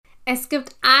Es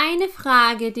gibt eine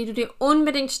Frage, die du dir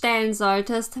unbedingt stellen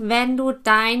solltest, wenn du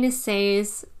deine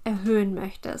Sales erhöhen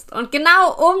möchtest. Und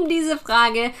genau um diese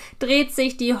Frage dreht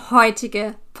sich die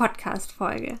heutige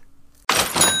Podcast-Folge.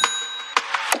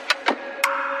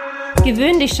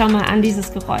 Gewöhn dich schon mal an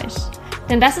dieses Geräusch.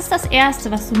 Denn das ist das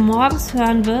Erste, was du morgens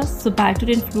hören wirst, sobald du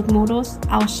den Flugmodus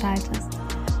ausschaltest.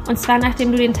 Und zwar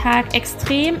nachdem du den Tag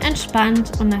extrem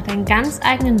entspannt und nach deinen ganz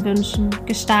eigenen Wünschen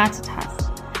gestartet hast.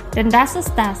 Denn das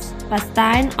ist das, was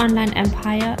dein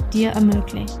Online-Empire dir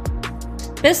ermöglicht.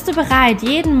 Bist du bereit,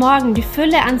 jeden Morgen die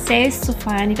Fülle an Sales zu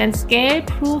feiern, die dein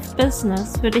Scale-Proof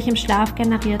Business für dich im Schlaf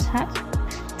generiert hat?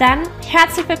 Dann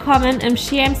herzlich willkommen im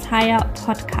She Aims Higher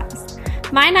Podcast.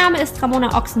 Mein Name ist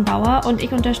Ramona Ochsenbauer und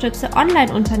ich unterstütze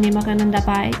Online-Unternehmerinnen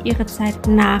dabei, ihre Zeit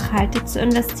nachhaltig zu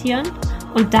investieren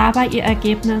und dabei ihr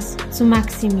Ergebnis zu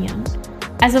maximieren.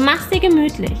 Also mach's dir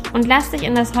gemütlich und lass dich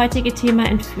in das heutige Thema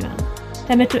entführen,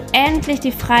 damit du endlich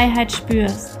die Freiheit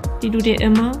spürst, die du dir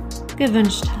immer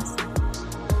gewünscht hast.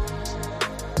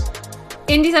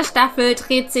 In dieser Staffel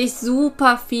dreht sich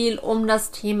super viel um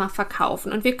das Thema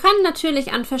Verkaufen und wir können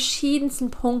natürlich an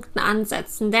verschiedensten Punkten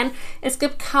ansetzen, denn es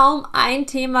gibt kaum ein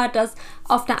Thema, das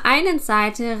auf der einen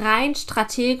Seite rein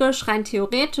strategisch, rein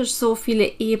theoretisch so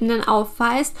viele Ebenen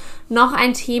aufweist, noch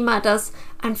ein Thema, das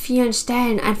an vielen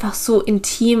Stellen einfach so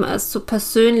intim ist, so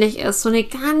persönlich ist, so eine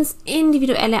ganz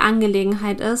individuelle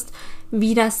Angelegenheit ist,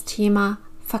 wie das Thema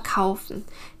Verkaufen.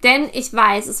 Denn ich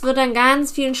weiß, es wird an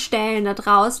ganz vielen Stellen da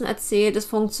draußen erzählt, es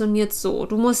funktioniert so,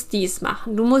 du musst dies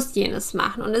machen, du musst jenes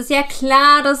machen. Und es ist ja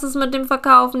klar, dass es mit dem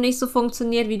Verkaufen nicht so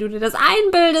funktioniert, wie du dir das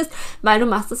einbildest, weil du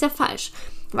machst es ja falsch.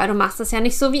 Weil du machst es ja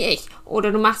nicht so wie ich.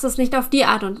 Oder du machst es nicht auf die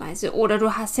Art und Weise. Oder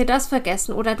du hast dir das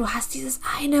vergessen. Oder du hast dieses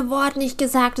eine Wort nicht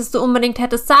gesagt, das du unbedingt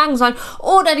hättest sagen sollen.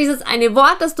 Oder dieses eine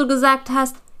Wort, das du gesagt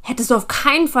hast, hättest du auf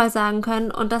keinen Fall sagen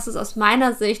können. Und das ist aus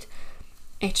meiner Sicht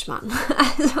echt Schmarrn.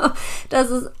 Also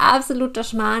das ist absoluter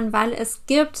Schmarrn, weil es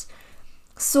gibt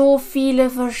so viele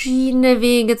verschiedene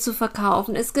Wege zu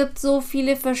verkaufen. Es gibt so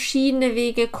viele verschiedene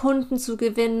Wege, Kunden zu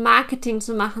gewinnen, Marketing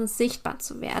zu machen, sichtbar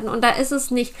zu werden. Und da ist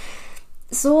es nicht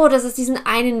so, dass es diesen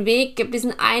einen Weg gibt,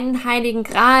 diesen einen heiligen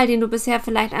Gral, den du bisher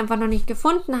vielleicht einfach noch nicht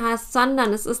gefunden hast,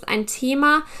 sondern es ist ein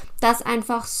Thema, das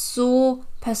einfach so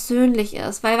persönlich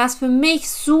ist. Weil was für mich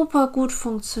super gut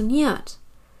funktioniert,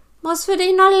 muss für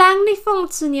dich noch lange nicht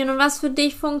funktionieren. Und was für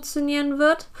dich funktionieren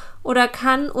wird oder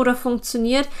kann oder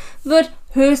funktioniert, wird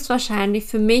höchstwahrscheinlich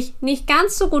für mich nicht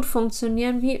ganz so gut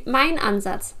funktionieren wie mein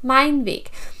Ansatz, mein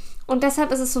Weg. Und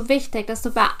deshalb ist es so wichtig, dass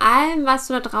du bei allem, was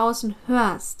du da draußen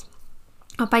hörst,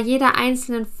 auch bei jeder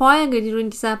einzelnen Folge, die du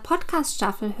in dieser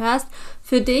Podcast-Staffel hörst,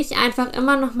 für dich einfach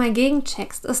immer noch mal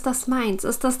gegencheckst. Ist das meins?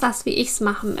 Ist das, wie ich es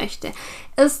machen möchte?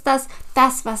 Ist das,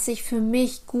 was sich für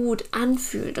mich gut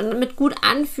anfühlt? Und mit gut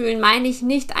anfühlen meine ich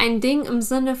nicht ein Ding im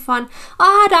Sinne von,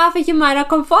 darf ich in meiner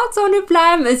Komfortzone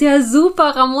bleiben? Ist ja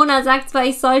super. Ramona sagt zwar,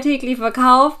 ich soll täglich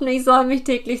verkaufen, ich soll mich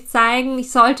täglich zeigen,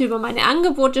 ich sollte über meine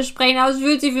Angebote sprechen, aber es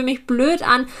fühlt sich für mich blöd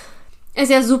an. Ist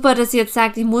ja super, dass sie jetzt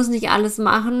sagt, ich muss nicht alles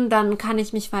machen, dann kann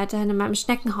ich mich weiterhin in meinem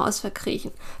Schneckenhaus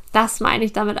verkriechen. Das meine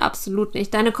ich damit absolut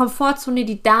nicht. Deine Komfortzone,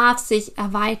 die darf sich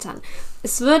erweitern.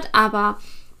 Es wird aber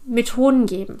Methoden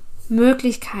geben,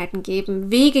 Möglichkeiten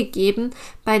geben, Wege geben,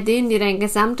 bei denen dir dein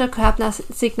gesamter Körper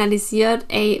signalisiert,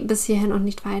 bis hierhin und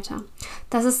nicht weiter.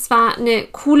 Das ist zwar eine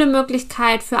coole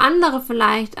Möglichkeit für andere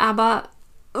vielleicht, aber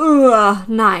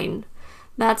nein.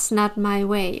 That's not my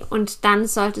way. Und dann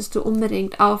solltest du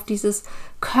unbedingt auf dieses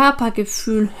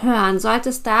Körpergefühl hören,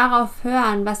 solltest darauf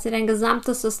hören, was dir dein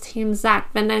gesamtes System sagt.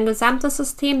 Wenn dein gesamtes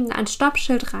System ein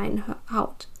Stoppschild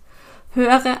reinhaut,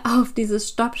 höre auf dieses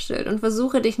Stoppschild und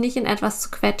versuche dich nicht in etwas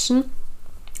zu quetschen,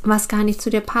 was gar nicht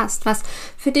zu dir passt, was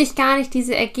für dich gar nicht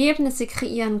diese Ergebnisse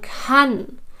kreieren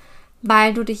kann,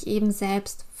 weil du dich eben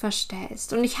selbst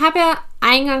verstellst. Und ich habe ja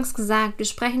eingangs gesagt, wir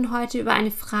sprechen heute über eine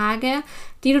Frage,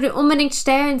 die du dir unbedingt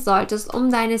stellen solltest,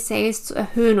 um deine Sales zu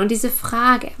erhöhen. Und diese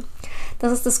Frage,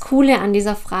 das ist das Coole an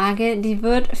dieser Frage, die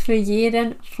wird für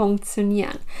jeden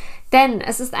funktionieren. Denn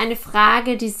es ist eine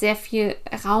Frage, die sehr viel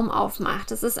Raum aufmacht.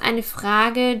 Es ist eine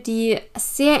Frage, die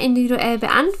sehr individuell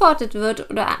beantwortet wird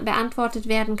oder beantwortet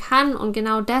werden kann und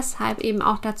genau deshalb eben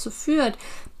auch dazu führt,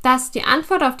 dass die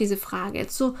Antwort auf diese Frage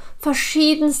zu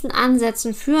verschiedensten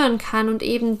Ansätzen führen kann und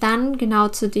eben dann genau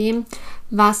zu dem,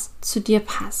 was zu dir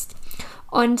passt.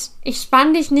 Und ich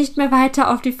spanne dich nicht mehr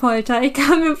weiter auf die Folter. Ich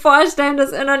kann mir vorstellen,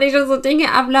 dass innerlich schon so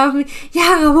Dinge ablaufen.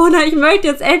 Ja, Ramona, ich möchte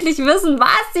jetzt endlich wissen, was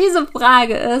diese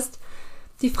Frage ist.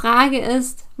 Die Frage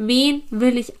ist, wen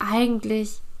will ich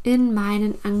eigentlich in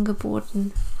meinen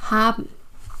Angeboten haben?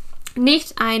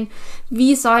 Nicht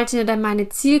wie sollte denn meine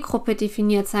Zielgruppe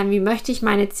definiert sein? Wie möchte ich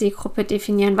meine Zielgruppe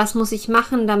definieren? Was muss ich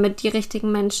machen, damit die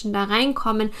richtigen Menschen da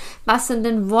reinkommen? Was sind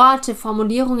denn Worte,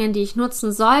 Formulierungen, die ich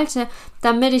nutzen sollte,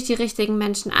 damit ich die richtigen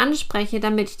Menschen anspreche,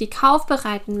 damit ich die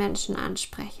kaufbereiten Menschen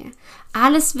anspreche?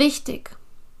 Alles wichtig.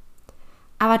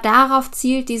 Aber darauf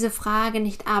zielt diese Frage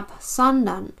nicht ab,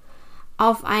 sondern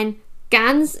auf ein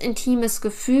ganz intimes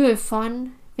Gefühl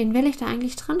von, wen will ich da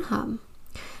eigentlich drin haben?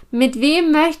 Mit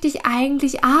wem möchte ich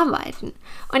eigentlich arbeiten?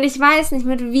 Und ich weiß nicht,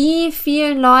 mit wie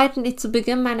vielen Leuten ich zu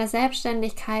Beginn meiner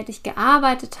Selbstständigkeit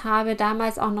gearbeitet habe,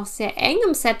 damals auch noch sehr eng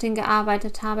im Setting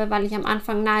gearbeitet habe, weil ich am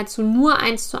Anfang nahezu nur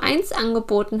 1:1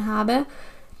 angeboten habe,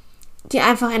 die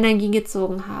einfach Energie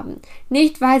gezogen haben.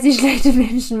 Nicht, weil sie schlechte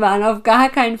Menschen waren, auf gar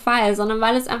keinen Fall, sondern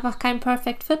weil es einfach kein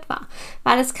Perfect Fit war,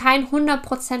 weil es kein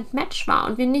 100% Match war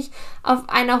und wir nicht auf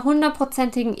einer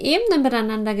 100%igen Ebene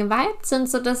miteinander geweibt sind,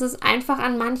 sodass es einfach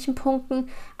an manchen Punkten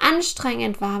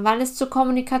anstrengend war, weil es zu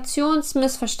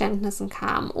Kommunikationsmissverständnissen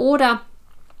kam oder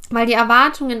weil die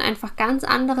Erwartungen einfach ganz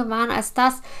andere waren als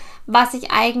das, was ich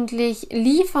eigentlich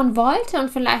liefern wollte und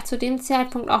vielleicht zu dem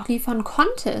Zeitpunkt auch liefern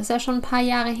konnte. Ist ja schon ein paar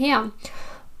Jahre her.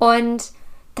 Und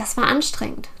das war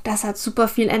anstrengend. Das hat super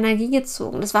viel Energie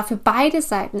gezogen. Das war für beide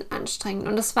Seiten anstrengend.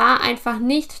 Und es war einfach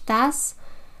nicht das,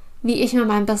 wie ich mir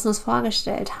mein Business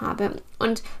vorgestellt habe.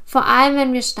 Und vor allem,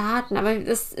 wenn wir starten, aber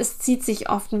es zieht sich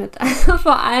oft mit. Also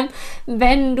vor allem,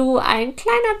 wenn du ein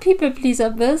kleiner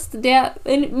People-Pleaser bist, der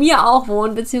in mir auch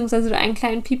wohnt, beziehungsweise du einen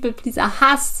kleinen People-Pleaser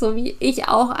hast, so wie ich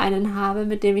auch einen habe,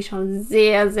 mit dem ich schon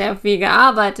sehr, sehr viel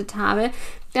gearbeitet habe,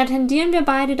 dann tendieren wir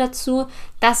beide dazu,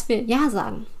 dass wir Ja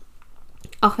sagen.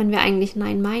 Auch wenn wir eigentlich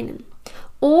Nein meinen.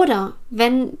 Oder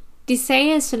wenn die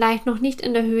Sales vielleicht noch nicht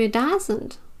in der Höhe da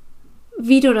sind,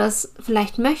 wie du das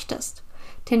vielleicht möchtest,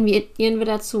 tendieren wir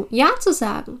dazu, Ja zu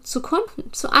sagen, zu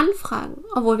Kunden, zu Anfragen,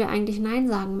 obwohl wir eigentlich Nein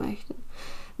sagen möchten.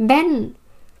 Wenn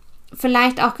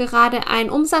vielleicht auch gerade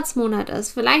ein Umsatzmonat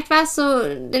ist, vielleicht warst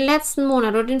du den letzten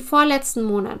Monat oder den vorletzten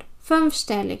Monat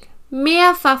 5-stellig,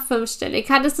 mehrfach 5-stellig,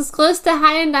 hattest das größte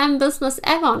High in deinem Business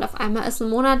ever und auf einmal ist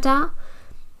ein Monat da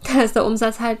ist der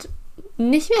Umsatz halt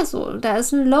nicht mehr so, da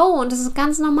ist ein Low und das ist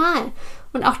ganz normal.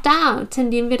 Und auch da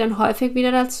tendieren wir dann häufig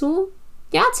wieder dazu,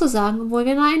 Ja zu sagen, obwohl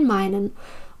wir Nein meinen.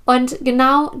 Und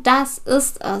genau das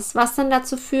ist es, was dann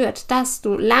dazu führt, dass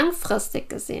du langfristig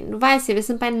gesehen, du weißt ja, wir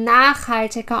sind bei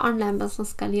nachhaltiger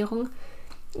Online-Business-Skalierung,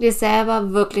 dir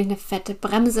selber wirklich eine fette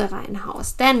Bremse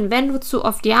reinhaust. Denn wenn du zu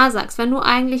oft Ja sagst, wenn du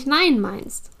eigentlich Nein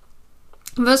meinst,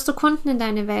 wirst du Kunden in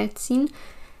deine Welt ziehen,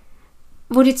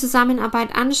 wo die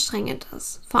Zusammenarbeit anstrengend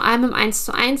ist. Vor allem im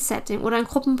 1:1-Setting oder in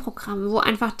Gruppenprogrammen, wo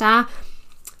einfach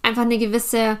eine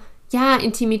gewisse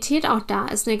Intimität auch da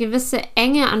ist, eine gewisse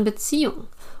Enge an Beziehung.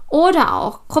 Oder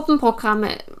auch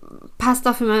Gruppenprogramme, passt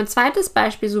auch für mein zweites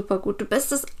Beispiel super gut. Du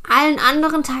bist es allen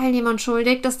anderen Teilnehmern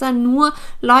schuldig, dass da nur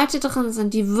Leute drin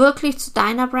sind, die wirklich zu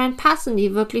deiner Brand passen,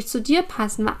 die wirklich zu dir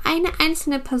passen. Weil eine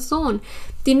einzelne Person,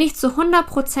 die nicht zu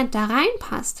 100% da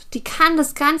reinpasst, die kann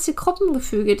das ganze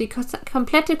Gruppengefüge, die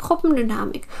komplette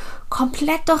Gruppendynamik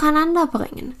komplett durcheinander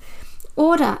bringen.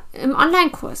 Oder im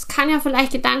Online-Kurs kann ja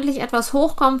vielleicht gedanklich etwas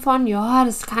hochkommen von, ja,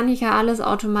 das kann ich ja alles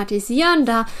automatisieren,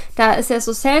 da ist ja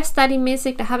so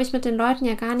Self-Study-mäßig, da habe ich mit den Leuten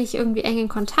ja gar nicht irgendwie engen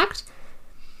Kontakt.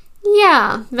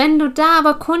 Ja, wenn du da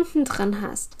aber Kunden drin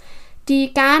hast,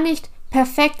 die gar nicht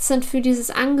perfekt sind für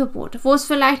dieses Angebot, wo es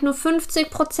vielleicht nur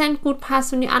 50% gut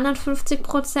passt und die anderen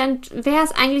 50% wäre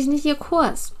es eigentlich nicht ihr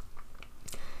Kurs.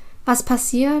 Was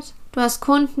passiert? Du hast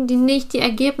Kunden, die nicht die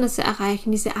Ergebnisse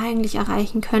erreichen, die sie eigentlich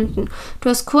erreichen könnten. Du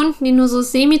hast Kunden, die nur so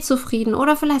semi-zufrieden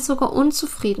oder vielleicht sogar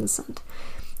unzufrieden sind.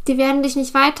 Die werden dich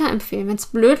nicht weiterempfehlen. Wenn es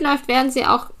blöd läuft, werden sie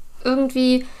auch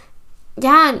irgendwie,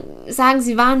 sagen,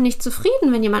 sie waren nicht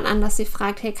zufrieden, wenn jemand anders sie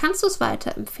fragt, hey, kannst du es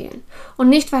weiterempfehlen? Und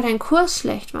nicht, weil dein Kurs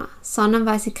schlecht war, sondern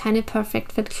weil sie keine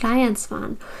Perfect Fit Clients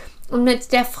waren. Und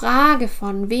mit der Frage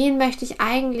von, wen möchte ich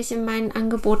eigentlich in meinen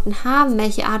Angeboten haben,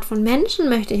 welche Art von Menschen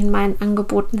möchte ich in meinen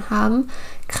Angeboten haben,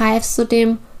 greifst du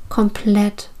dem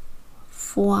komplett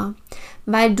vor.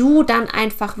 Weil du dann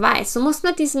einfach weißt, du musst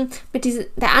mit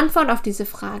der Antwort auf diese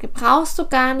Frage, brauchst du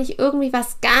gar nicht irgendwie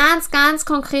was ganz, ganz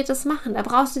Konkretes machen. Da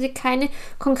brauchst du dir keine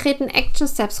konkreten Action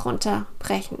Steps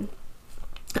runterbrechen.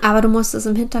 Aber du musst es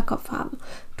im Hinterkopf haben.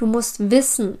 Du musst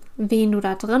wissen, wen du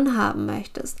da drin haben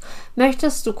möchtest.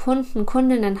 Möchtest du Kunden,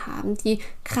 Kundinnen haben, die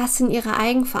krass in ihrer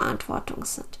Eigenverantwortung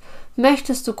sind?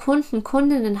 Möchtest du Kunden,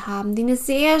 Kundinnen haben, die eine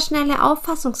sehr schnelle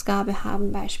Auffassungsgabe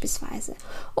haben beispielsweise?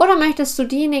 Oder möchtest du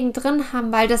diejenigen drin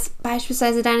haben, weil das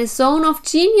beispielsweise deine Zone of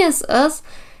Genius ist,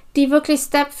 die wirklich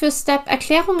Step für Step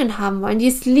Erklärungen haben wollen, die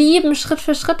es lieben, Schritt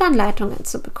für Schritt Anleitungen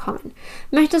zu bekommen?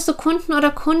 Möchtest du Kunden oder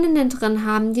Kundinnen drin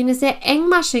haben, die eine sehr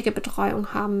engmaschige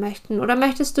Betreuung haben möchten? Oder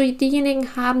möchtest du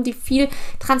diejenigen haben, die viel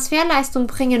Transferleistung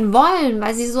bringen wollen,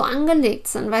 weil sie so angelegt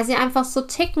sind, weil sie einfach so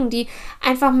ticken, die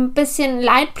einfach ein bisschen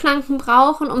Leitplanken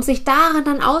brauchen, um sich darin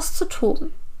dann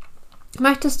auszutoben?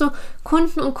 Möchtest du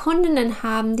Kunden und Kundinnen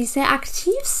haben, die sehr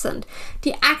aktiv sind,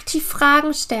 die aktiv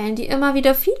Fragen stellen, die immer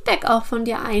wieder Feedback auch von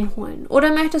dir einholen?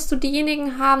 Oder möchtest du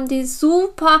diejenigen haben, die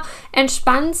super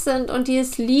entspannt sind und die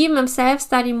es lieben, im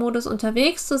Self-Study-Modus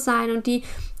unterwegs zu sein und die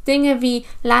Dinge wie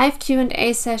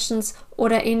Live-Q&A-Sessions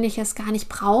oder ähnliches gar nicht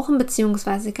brauchen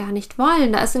bzw. gar nicht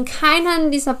wollen? Da ist in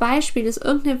keinem dieser Beispiele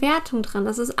irgendeine Wertung drin.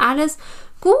 Das ist alles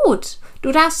gut.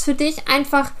 Du darfst für dich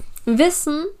einfach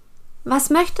wissen, was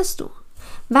möchtest du?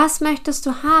 Was möchtest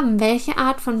du haben? Welche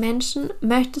Art von Menschen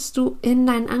möchtest du in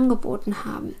deinen Angeboten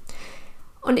haben?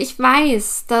 Und ich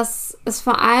weiß, dass es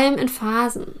vor allem in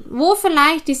Phasen, wo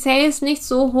vielleicht die Sales nicht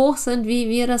so hoch sind, wie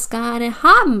wir das gerade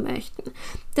haben möchten,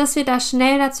 dass wir da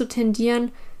schnell dazu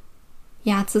tendieren,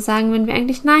 ja zu sagen, wenn wir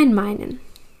eigentlich Nein meinen,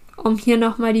 um hier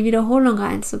nochmal die Wiederholung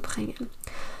reinzubringen.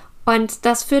 Und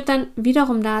das führt dann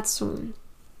wiederum dazu,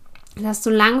 dass du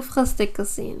langfristig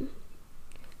gesehen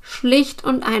schlicht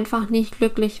und einfach nicht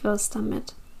glücklich wirst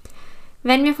damit.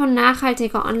 Wenn wir von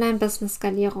nachhaltiger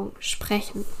Online-Business-Skalierung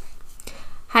sprechen,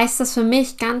 heißt das für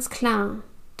mich ganz klar,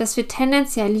 dass wir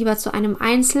tendenziell lieber zu einem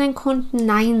einzelnen Kunden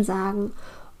Nein sagen,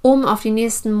 um auf die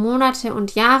nächsten Monate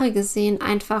und Jahre gesehen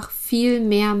einfach viel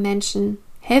mehr Menschen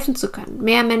helfen zu können,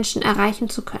 mehr Menschen erreichen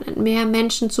zu können, mehr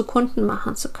Menschen zu Kunden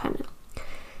machen zu können.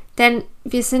 Denn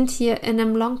wir sind hier in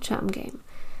einem Long-Term-Game.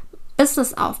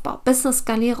 Businessaufbau,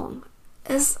 Business-Skalierung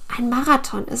ist ein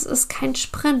Marathon, es ist kein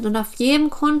Sprint und auf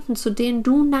jedem Kunden, zu dem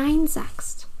du Nein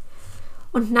sagst.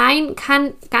 Und Nein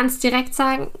kann ganz direkt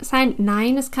sein,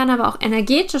 Nein, es kann aber auch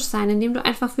energetisch sein, indem du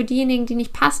einfach für diejenigen, die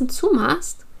nicht passen,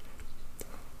 zumachst.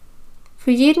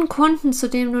 Für jeden Kunden, zu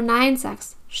dem du Nein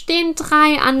sagst, stehen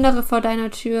 3 andere vor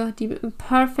deiner Tür, die im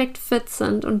Perfect Fit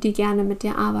sind und die gerne mit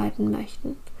dir arbeiten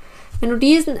möchten. Wenn du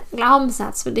diesen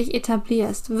Glaubenssatz für dich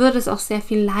etablierst, wird es auch sehr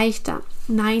viel leichter,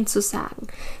 Nein zu sagen.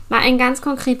 Mal ein ganz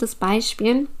konkretes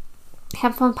Beispiel.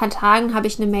 Vor ein paar Tagen habe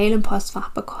ich eine Mail im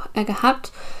Postfach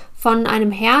gehabt von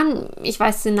einem Herrn. Ich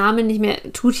weiß den Namen nicht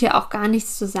mehr, tut hier auch gar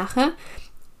nichts zur Sache.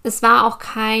 Es war auch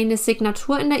keine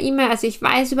Signatur in der E-Mail, also ich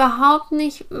weiß überhaupt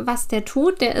nicht, was der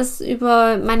tut. Der ist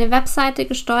über meine Webseite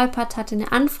gestolpert, hatte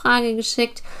eine Anfrage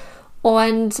geschickt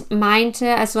und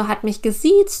meinte, also hat mich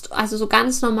gesiezt, also so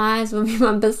ganz normal, so wie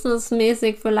man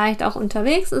businessmäßig vielleicht auch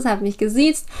unterwegs ist, hat mich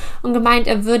gesiezt und gemeint,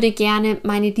 er würde gerne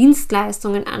meine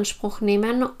Dienstleistung in Anspruch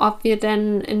nehmen, ob wir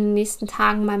denn in den nächsten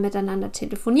Tagen mal miteinander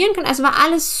telefonieren können. Also war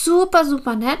alles super,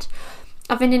 super nett,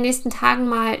 ob wir in den nächsten Tagen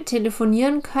mal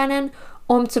telefonieren können,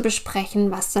 um zu besprechen,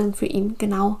 was dann für ihn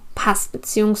genau passt,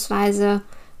 beziehungsweise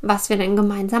was wir dann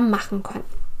gemeinsam machen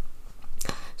können.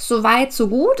 So weit, so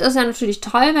gut. Ist ja natürlich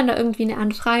toll, wenn da irgendwie eine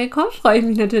Anfrage kommt. Freue ich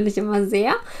mich natürlich immer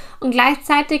sehr. Und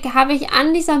gleichzeitig habe ich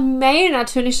an dieser Mail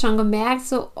natürlich schon gemerkt,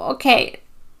 so, okay,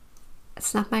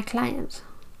 it's not my client.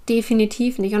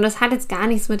 Definitiv nicht. Und das hat jetzt gar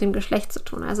nichts mit dem Geschlecht zu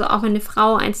tun. Also auch wenn eine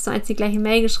Frau 1:1 die gleiche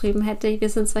Mail geschrieben hätte, wir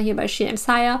sind zwar hier bei She Am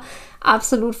Sire,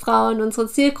 absolut Frauen, unsere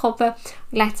Zielgruppe.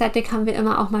 Gleichzeitig haben wir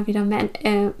immer auch mal wieder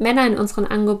Männer in unseren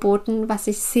Angeboten, was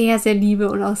ich sehr, sehr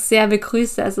liebe und auch sehr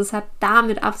begrüße. Also es hat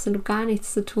damit absolut gar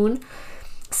nichts zu tun,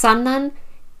 sondern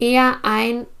eher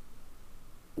ein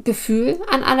Gefühl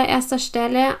an allererster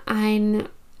Stelle, ein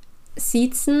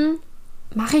Siezen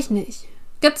mache ich nicht.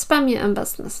 Gibt es bei mir im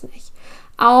Business nicht.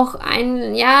 Auch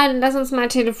lass uns mal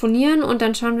telefonieren und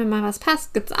dann schauen wir mal, was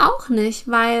passt. Gibt's auch nicht,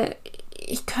 weil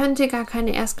ich könnte gar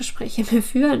keine Erstgespräche mehr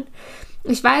führen.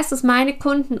 Ich weiß, dass meine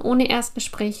Kunden ohne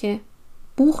Erstgespräche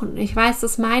buchen. Ich weiß,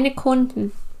 dass meine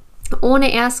Kunden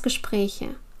ohne Erstgespräche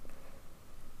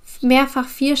mehrfach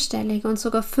 4-stellige und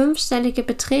sogar 5-stellige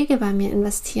Beträge bei mir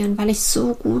investieren, weil ich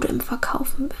so gut im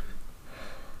Verkaufen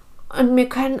bin. Und mir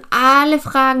können alle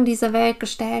Fragen dieser Welt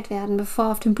gestellt werden,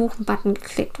 bevor auf den Buchen-Button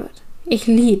geklickt wird. Ich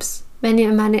lieb's, wenn ihr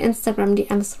in meine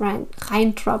Instagram-DMs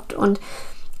reindroppt und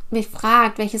mich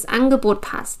fragt, welches Angebot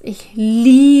passt. Ich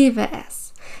liebe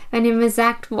es. Wenn ihr mir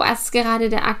sagt, was gerade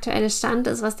der aktuelle Stand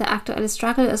ist, was der aktuelle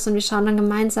Struggle ist und wir schauen dann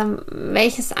gemeinsam,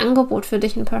 welches Angebot für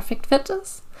dich ein Perfect Fit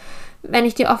ist. Wenn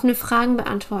ich dir offene Fragen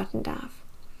beantworten darf.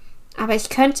 Aber ich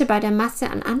könnte bei der Masse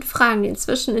an Anfragen, die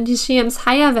inzwischen in die She Am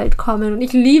Sire Welt kommen und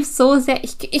ich liebe es so sehr,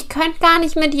 ich könnte gar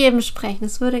nicht mit jedem sprechen.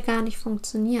 Es würde gar nicht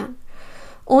funktionieren.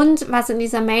 Und was in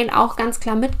dieser Mail auch ganz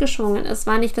klar mitgeschwungen ist,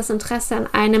 war nicht das Interesse an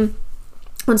einem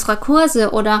unserer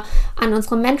Kurse oder an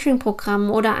unserem Mentoring-Programm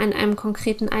oder an einem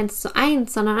konkreten 1:1,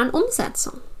 sondern an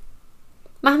Umsetzung.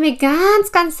 Machen wir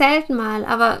ganz, ganz selten mal,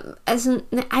 aber also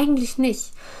eigentlich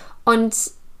nicht. Und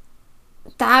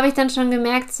da habe ich dann schon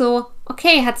gemerkt, so,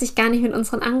 okay, hat sich gar nicht mit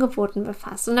unseren Angeboten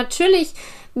befasst. Und natürlich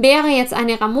wäre jetzt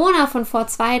eine Ramona von vor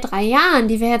 2, 3 Jahren,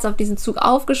 die wäre jetzt auf diesen Zug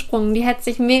aufgesprungen, die hätte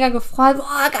sich mega gefreut,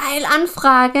 boah, geil,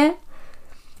 Anfrage,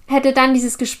 hätte dann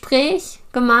dieses Gespräch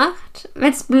gemacht,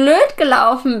 wenn es blöd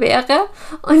gelaufen wäre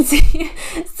und sie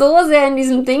so sehr in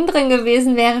diesem Ding drin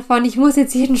gewesen wäre von, ich muss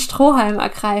jetzt jeden Strohhalm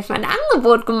ergreifen, ein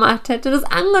Angebot gemacht hätte, das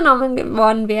angenommen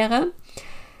worden wäre,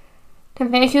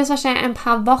 dann wäre ich höchstwahrscheinlich ein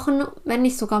paar Wochen, wenn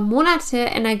nicht sogar Monate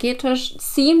energetisch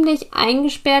ziemlich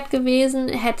eingesperrt gewesen,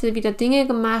 hätte wieder Dinge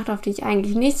gemacht, auf die ich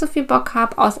eigentlich nicht so viel Bock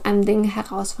habe, aus einem Ding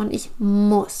heraus von ich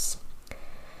muss.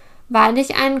 Weil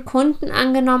ich einen Kunden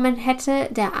angenommen hätte,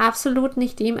 der absolut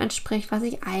nicht dem entspricht, was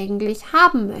ich eigentlich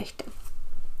haben möchte.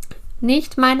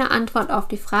 Nicht meine Antwort auf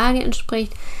die Frage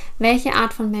entspricht, welche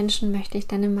Art von Menschen möchte ich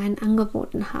denn in meinen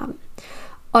Angeboten haben.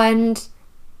 Und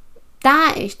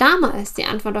da ich damals die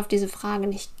Antwort auf diese Frage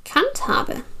nicht gekannt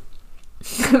habe,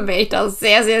 wäre ich da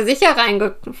sehr, sehr sicher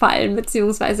reingefallen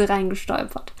bzw.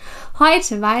 reingestolpert.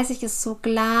 Heute weiß ich es so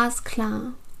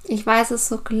glasklar. Ich weiß es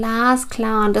so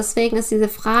glasklar und deswegen ist diese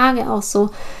Frage auch so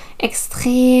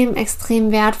extrem,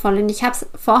 extrem wertvoll. Und ich habe es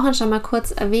vorhin schon mal kurz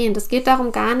erwähnt. Es geht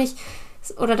darum gar nicht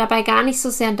so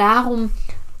sehr darum,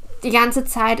 die ganze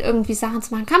Zeit irgendwie Sachen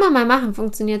zu machen. Kann man mal machen,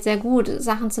 funktioniert sehr gut.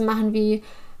 Sachen zu machen wie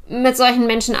mit solchen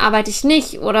Menschen arbeite ich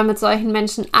nicht oder mit solchen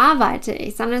Menschen arbeite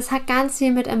ich, sondern es hat ganz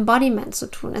viel mit Embodiment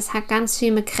zu tun. Es hat ganz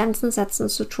viel mit Grenzen setzen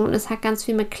zu tun. Es hat ganz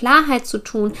viel mit Klarheit zu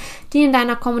tun, die in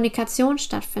deiner Kommunikation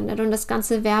stattfindet und das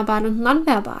Ganze verbal und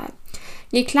nonverbal.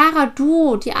 Je klarer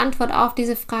du die Antwort auf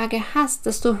diese Frage hast,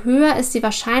 desto höher ist die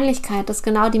Wahrscheinlichkeit, dass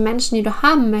genau die Menschen, die du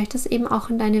haben möchtest, eben auch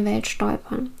in deine Welt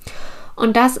stolpern.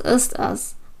 Und das ist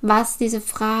es, was diese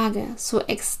Frage so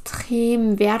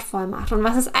extrem wertvoll macht und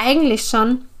was es eigentlich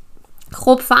schon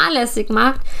grob fahrlässig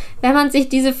macht, wenn man sich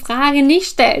diese Frage nicht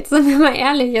stellt. Sind wir mal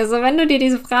ehrlich, also wenn du dir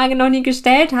diese Frage noch nie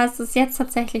gestellt hast, ist jetzt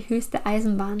tatsächlich höchste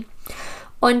Eisenbahn.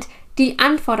 Und die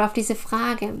Antwort auf diese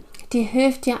Frage, die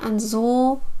hilft dir an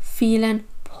so vielen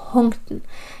Punkten.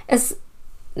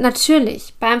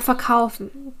 Natürlich, beim Verkaufen,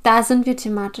 da sind wir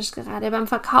thematisch gerade. Beim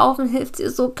Verkaufen hilft sie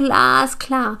so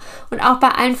glasklar. Und auch bei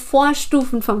allen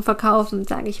Vorstufen vom Verkaufen,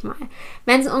 sage ich mal.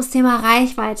 Wenn es ums Thema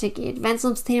Reichweite geht, wenn es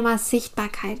ums Thema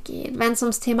Sichtbarkeit geht, wenn es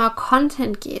ums Thema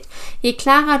Content geht, je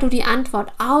klarer du die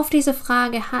Antwort auf diese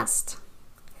Frage hast,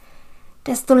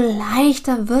 desto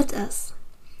leichter wird es.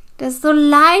 Desto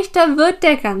leichter wird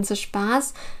der ganze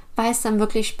Spaß, weil es dann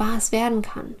wirklich Spaß werden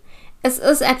kann. Es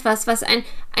ist etwas, was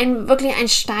wirklich ein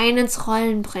Stein ins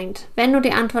Rollen bringt. Wenn du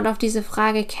die Antwort auf diese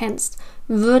Frage kennst,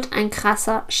 wird ein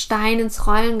krasser Stein ins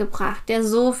Rollen gebracht, der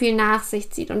so viel nach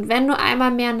sich zieht. Und wenn du einmal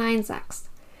mehr Nein sagst,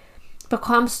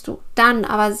 bekommst du dann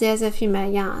aber sehr, sehr viel mehr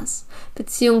Ja's.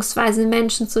 Beziehungsweise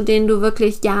Menschen, zu denen du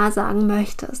wirklich Ja sagen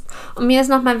möchtest. Und mir ist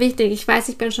nochmal wichtig, ich weiß,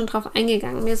 ich bin schon drauf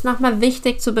eingegangen, mir ist nochmal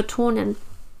wichtig zu betonen,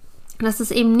 dass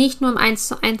es eben nicht nur im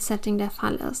 1:1 Setting der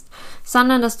Fall ist,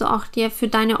 sondern dass du auch dir für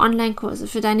deine Online-Kurse,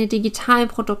 für deine digitalen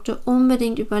Produkte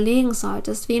unbedingt überlegen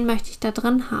solltest, wen möchte ich da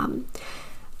drin haben.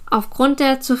 Aufgrund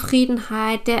der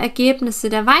Zufriedenheit, der Ergebnisse,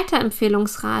 der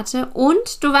Weiterempfehlungsrate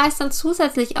und du weißt dann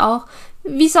zusätzlich auch,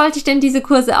 wie sollte ich denn diese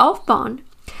Kurse aufbauen?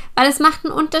 Weil es macht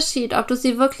einen Unterschied, ob du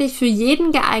sie wirklich für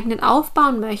jeden geeignet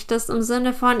aufbauen möchtest, im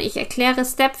Sinne von, ich erkläre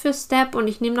Step für Step und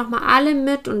ich nehme nochmal alle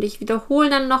mit und ich wiederhole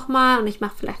dann nochmal und ich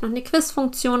mache vielleicht noch eine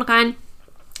Quizfunktion rein,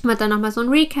 damit dann nochmal so ein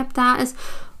Recap da ist.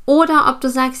 Oder ob du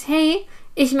sagst, hey,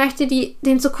 ich möchte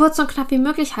den so kurz und knapp wie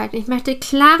möglich halten. Ich möchte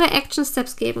klare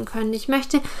Action-Steps geben können. Ich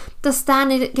möchte, dass da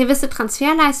eine gewisse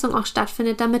Transferleistung auch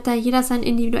stattfindet, damit da jeder sein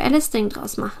individuelles Ding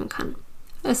draus machen kann.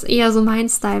 Ist eher so mein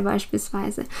Style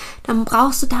beispielsweise. Dann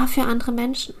brauchst du dafür andere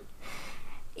Menschen.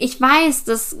 Ich weiß,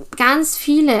 dass ganz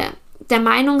viele der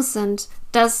Meinung sind,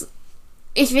 dass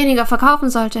ich weniger verkaufen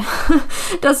sollte,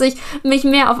 dass ich mich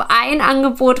mehr auf ein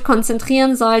Angebot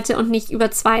konzentrieren sollte und nicht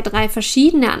über 2, 3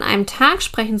 verschiedene an einem Tag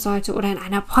sprechen sollte oder in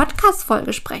einer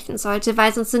Podcast-Folge sprechen sollte,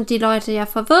 weil sonst sind die Leute ja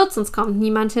verwirrt, sonst kommt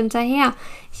niemand hinterher.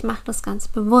 Ich mache das ganz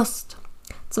bewusst.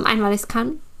 Zum einen, weil ich es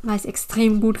kann, weil ich es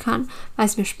extrem gut kann, weil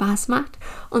es mir Spaß macht.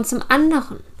 Und zum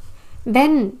anderen,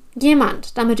 wenn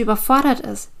jemand damit überfordert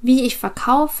ist, wie ich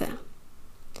verkaufe,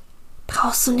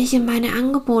 brauchst du nicht in meine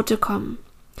Angebote kommen.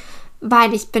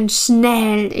 Weil ich bin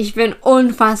schnell, ich bin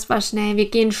unfassbar schnell, wir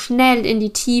gehen schnell in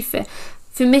die Tiefe.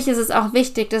 Für mich ist es auch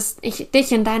wichtig, dass ich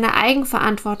dich in deiner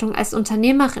Eigenverantwortung als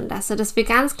Unternehmerin lasse, dass wir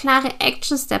ganz klare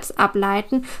Action-Steps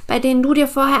ableiten, bei denen du dir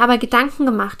vorher aber Gedanken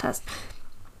gemacht hast.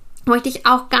 Wo ich dich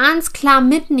auch ganz klar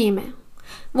mitnehme,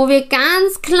 wo wir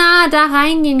ganz klar da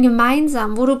reingehen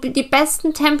gemeinsam, wo du die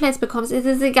besten Templates bekommst. Es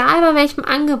ist egal bei welchem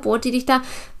Angebot, die dich da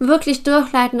wirklich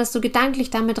durchleiten, dass du gedanklich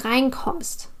damit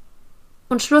reinkommst.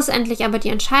 Und schlussendlich aber die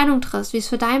Entscheidung triffst, wie es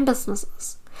für dein Business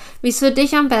ist, wie es für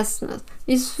dich am besten ist,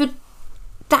 wie es für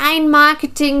dein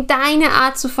Marketing, deine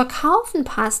Art zu verkaufen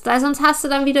passt, weil sonst hast du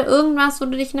dann wieder irgendwas, wo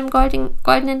du dich in einem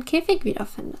goldenen Käfig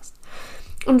wiederfindest.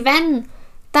 Und wenn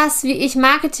das, wie ich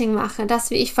Marketing mache, das,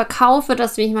 wie ich verkaufe,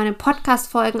 das, wie ich meine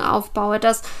Podcast-Folgen aufbaue,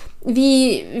 das,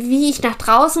 wie ich nach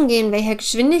draußen gehe, in welcher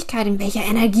Geschwindigkeit, in welcher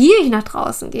Energie ich nach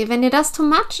draußen gehe, wenn dir das too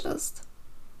much ist,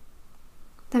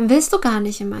 dann willst du gar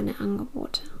nicht in meine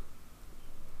Angebote.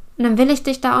 Und dann will ich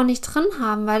dich da auch nicht drin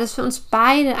haben, weil das für uns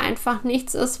beide einfach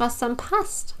nichts ist, was dann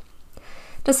passt.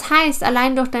 Das heißt,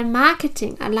 allein durch dein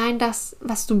Marketing, allein das,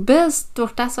 was du bist,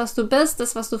 durch das, was du bist,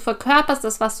 das, was du verkörperst,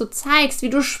 das, was du zeigst, wie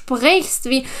du sprichst,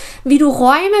 wie du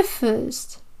Räume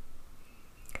füllst,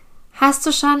 hast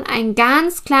du schon ein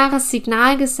ganz klares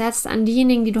Signal gesetzt an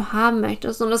diejenigen, die du haben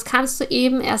möchtest. Und das kannst du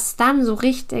eben erst dann so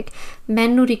richtig,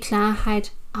 wenn du die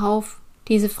Klarheit auf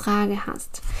diese Frage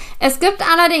hast. Es gibt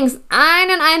allerdings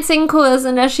einen einzigen Kurs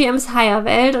in der She Aims Higher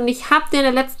Welt und ich habe dir in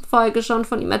der letzten Folge schon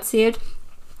von ihm erzählt,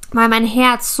 weil mein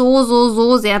Herz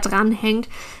so sehr dran hängt,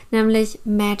 nämlich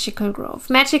Magical Growth.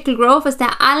 Magical Growth ist der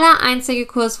einzige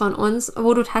Kurs von uns,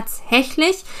 wo du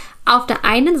tatsächlich auf der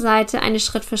einen Seite eine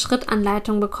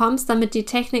Schritt-für-Schritt-Anleitung bekommst, damit die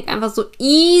Technik einfach so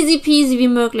easy peasy wie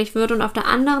möglich wird und auf der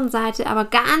anderen Seite aber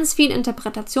ganz viel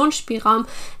Interpretationsspielraum,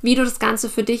 wie du das Ganze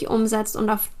für dich umsetzt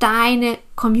und auf deine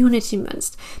Community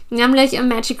münzt. Nämlich im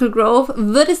Magical Growth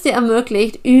wird es dir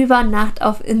ermöglicht, über Nacht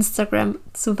auf Instagram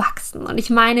zu wachsen. Und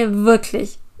ich meine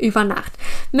wirklich über Nacht.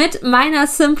 Mit meiner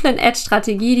simplen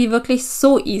Ad-Strategie, die wirklich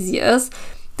so easy ist,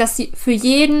 dass sie für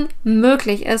jeden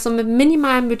möglich ist und mit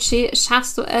minimalem Budget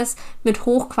schaffst du es, mit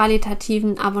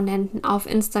hochqualitativen Abonnenten auf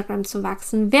Instagram zu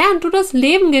wachsen, während du das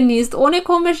Leben genießt, ohne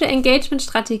komische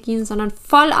Engagement-Strategien, sondern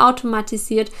voll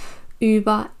automatisiert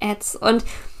über Ads. Und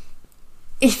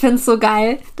ich finde es so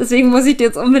geil, deswegen muss ich dir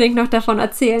jetzt unbedingt noch davon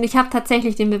erzählen. Ich habe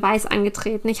tatsächlich den Beweis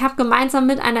angetreten. Ich habe gemeinsam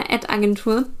mit einer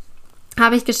Ad-Agentur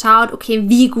habe ich geschaut, okay,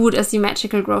 wie gut ist die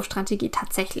Magical Growth Strategie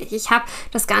tatsächlich. Ich habe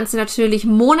das Ganze natürlich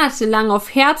monatelang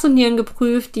auf Herz und Nieren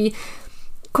geprüft. Die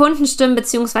Kundenstimmen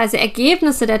bzw.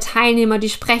 Ergebnisse der Teilnehmer, die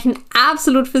sprechen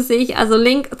absolut für sich. Also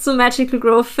Link zu Magical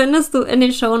Growth findest du in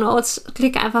den Shownotes.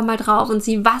 Klick einfach mal drauf und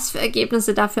sieh, was für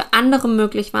Ergebnisse da für andere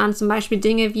möglich waren. Zum Beispiel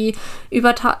Dinge wie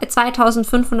über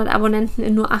 2500 Abonnenten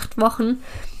in nur 8 Wochen.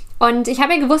 Und ich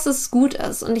habe ja gewusst, dass es gut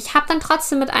ist. Und ich habe dann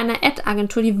trotzdem mit einer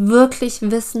Ad-Agentur, die wirklich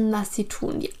wissen, was sie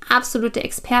tun, die absolute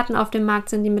Experten auf dem Markt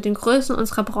sind, die mit den Größen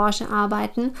unserer Branche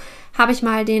arbeiten, habe ich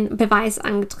mal den Beweis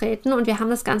angetreten und wir haben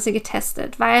das Ganze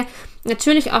getestet. Weil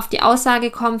natürlich oft die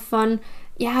Aussage kommt von,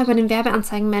 ja, über den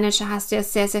Werbeanzeigenmanager hast du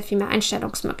jetzt sehr, sehr viel mehr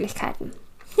Einstellungsmöglichkeiten.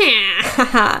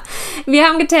 Wir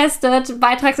haben getestet,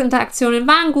 Beitragsinteraktionen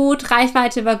waren gut,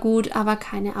 Reichweite war gut, aber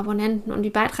keine Abonnenten und die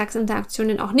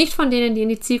Beitragsinteraktionen auch nicht von denen, die in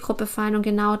die Zielgruppe fallen und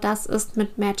genau das ist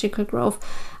mit Magical Growth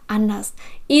anders.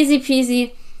 Easy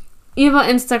peasy, über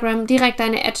Instagram direkt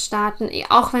deine Ads starten,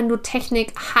 auch wenn du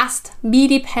Technik hast, wie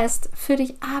die Pest, für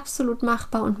dich absolut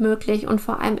machbar und möglich und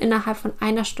vor allem innerhalb von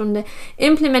einer Stunde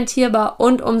implementierbar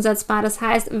und umsetzbar. Das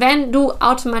heißt, wenn du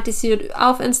automatisiert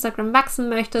auf Instagram wachsen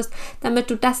möchtest, damit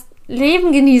du das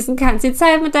Leben genießen kannst, die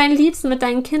Zeit mit deinen Liebsten, mit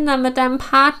deinen Kindern, mit deinem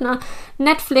Partner,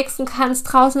 Netflixen kannst,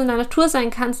 draußen in der Natur sein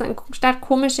kannst, anstatt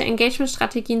komische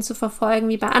Engagement-Strategien zu verfolgen,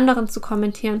 wie bei anderen zu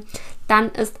kommentieren, dann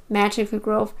ist Magical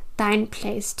Growth dein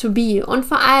Place to be. Und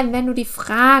vor allem, wenn du die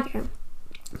Frage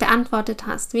beantwortet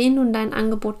hast, wen du in deinen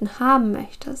Angeboten haben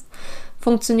möchtest,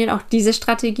 funktioniert auch diese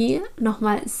Strategie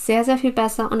nochmal sehr, sehr viel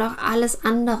besser und auch alles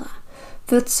andere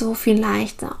wird so viel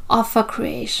leichter. Offer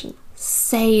Creation,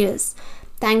 Sales,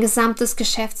 dein gesamtes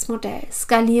Geschäftsmodell,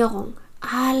 Skalierung,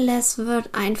 alles wird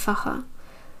einfacher.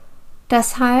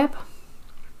 Deshalb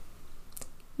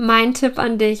mein Tipp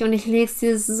an dich und ich lege es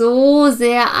dir so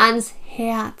sehr ans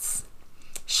Herz.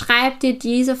 Schreib dir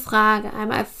diese Frage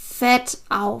einmal fett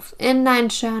auf in dein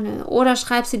Journal oder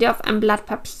schreib sie dir auf ein Blatt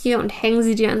Papier und häng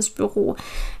sie dir ins Büro.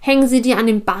 Häng sie dir an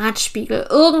den Badspiegel,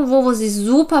 irgendwo, wo sie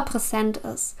super präsent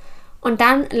ist. Und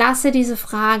dann lasse diese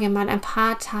Frage mal ein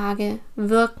paar Tage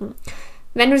wirken.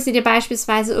 Wenn du sie dir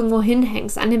beispielsweise irgendwo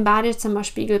hinhängst, an den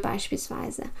Badezimmerspiegel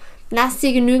beispielsweise, lass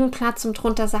dir genügend Platz, um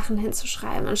drunter Sachen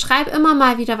hinzuschreiben. Und schreib immer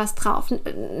mal wieder was drauf.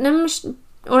 Nimm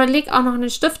oder leg auch noch einen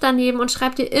Stift daneben und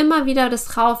schreib dir immer wieder das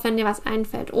drauf, wenn dir was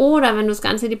einfällt. Oder wenn du das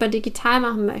Ganze lieber digital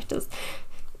machen möchtest,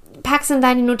 pack's in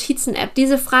deine Notizen-App,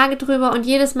 diese Frage drüber und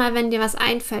jedes Mal, wenn dir was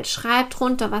einfällt, schreib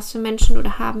drunter, was für Menschen du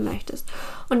da haben möchtest.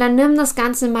 Und dann nimm das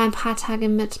Ganze mal ein paar Tage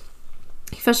mit.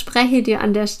 Ich verspreche dir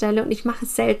an der Stelle, und ich mache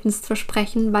es seltenst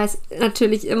versprechen, weil es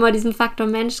natürlich immer diesen Faktor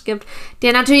Mensch gibt,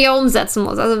 der natürlich auch umsetzen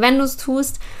muss. Also wenn du es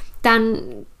tust,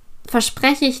 dann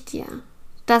verspreche ich dir,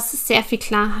 dass sehr viel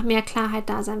mehr Klarheit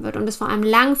da sein wird und es vor allem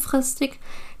langfristig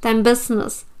dein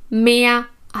Business mehr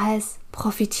als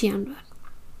profitieren wird.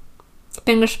 Ich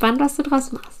bin gespannt, was du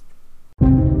draus machst.